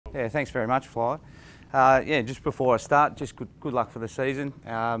Yeah, thanks very much, Fly. Yeah, just before I start, just good luck for the season,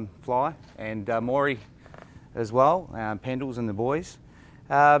 Fly, and Maury as well, Pendles and the boys.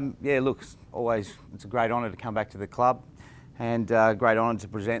 Yeah, look, it's a great honour to come back to the club, and great honour to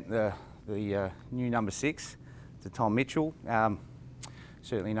present the new number 6 to Tom Mitchell.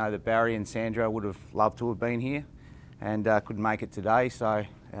 Certainly know that Barry and Sandra would have loved to have been here, and couldn't make it today, so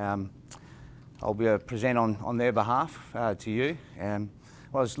I'll be able to present on their behalf to you.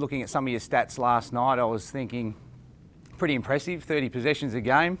 I was looking at some of your stats last night. I was thinking pretty impressive, 30 possessions a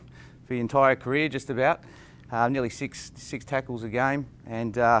game for your entire career, just about. Nearly six tackles a game.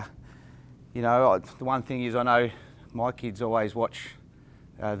 And, you know, the one thing is I know my kids always watch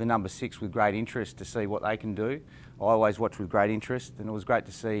the number 6 with great interest to see what they can do. I always watch with great interest, and it was great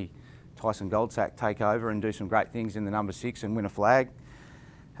to see Tyson Goldsack take over and do some great things in the number 6 and win a flag.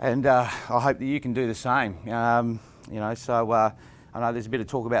 And I hope that you can do the same. You know, so I know there's a bit of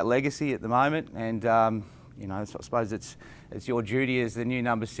talk about legacy at the moment, and you know, so I suppose it's your duty as the new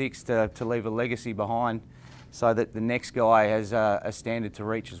number 6 to leave a legacy behind, so that the next guy has a standard to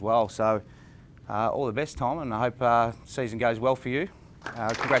reach as well. So all the best, Tom, and I hope the season goes well for you.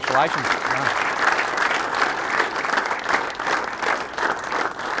 Congratulations.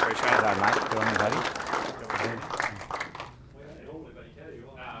 Appreciate it, mate. Good on you, buddy.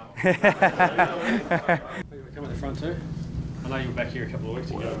 Come at the front too. I know you were back here a couple of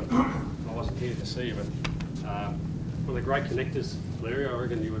weeks ago, and I wasn't here to see you, but one of the great connectors, Larry, I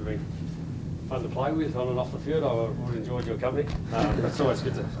reckon you would have been fun to play with on and off the field. I would have enjoyed your company. It's always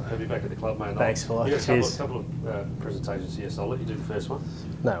good to have you back at the club, mate. Thanks, Fly. You've got a couple of presentations here, so I'll let you do the first one.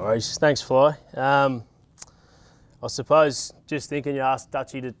 No worries. Thanks, Fly. I suppose just thinking you asked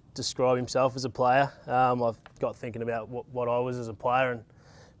Dutchy to describe himself as a player, I've got thinking about what I was as a player, and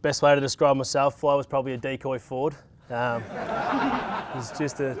best way to describe myself, Fly, was probably a decoy forward. It's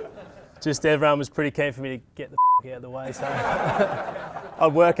just everyone was pretty keen for me to get the out of the way, so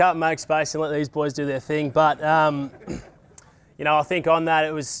I'd work up, make space, and let these boys do their thing. But you know, I think on that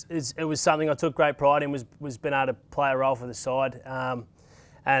it was something I took great pride in, was being able to play a role for the side.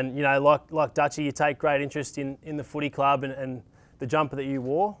 And you know, like Dutchy, you take great interest in the footy club and the jumper that you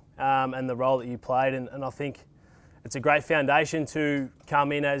wore, and the role that you played, and I think it's a great foundation to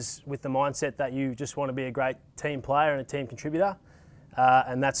come in with the mindset that you just want to be a great team player and a team contributor,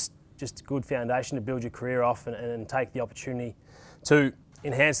 and that's just a good foundation to build your career off and take the opportunity to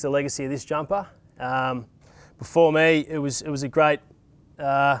enhance the legacy of this jumper. Before me, it was a great,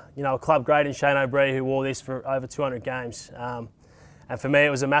 you know, a club great in Shane O'Brien who wore this for over 200 games, and for me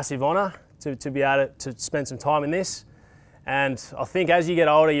it was a massive honour to be able to spend some time in this. And I think as you get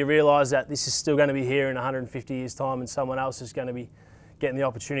older, you realise that this is still going to be here in 150 years' time, and someone else is going to be getting the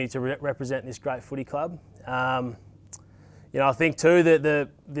opportunity to represent this great footy club. You know, I think too that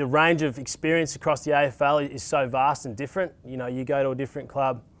the range of experience across the AFL is so vast and different. You know, you go to a different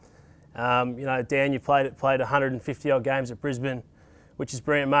club. You know, Dan, you played 150 odd games at Brisbane, which is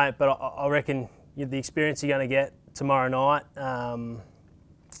brilliant, mate. But I reckon the experience you're going to get tomorrow night.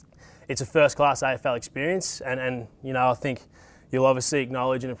 It's a first-class AFL experience, and you know, I think you'll obviously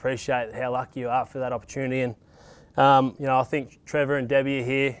acknowledge and appreciate how lucky you are for that opportunity. And you know, I think Trevor and Debbie are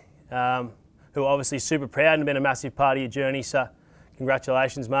here, who are obviously super proud and have been a massive part of your journey. So,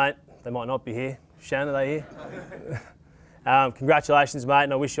 congratulations, mate. They might not be here. Shannon, are they here? Congratulations, mate,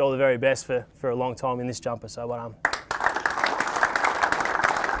 and I wish you all the very best for a long time in this jumper. So, well done.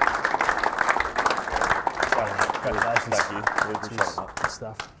 Congratulations. Thank you. Really appreciate it, mate. Good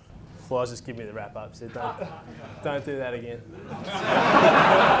stuff. Fly's just give me the wrap up, so don't do that again.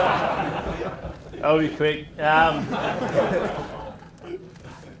 I'll be quick.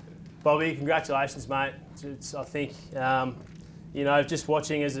 Bobby, congratulations, mate. I think, you know, just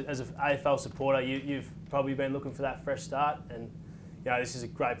watching as an AFL supporter, you've probably been looking for that fresh start, and you know, this is a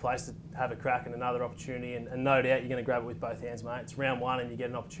great place to have a crack and another opportunity, and no doubt you're going to grab it with both hands, mate. It's round 1 and you get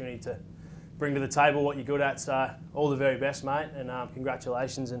an opportunity to bring to the table what you're good at, so all the very best, mate, and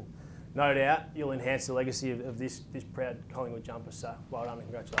congratulations, and no doubt you'll enhance the legacy of this proud Collingwood jumper, so well done and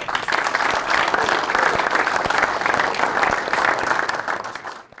congratulations.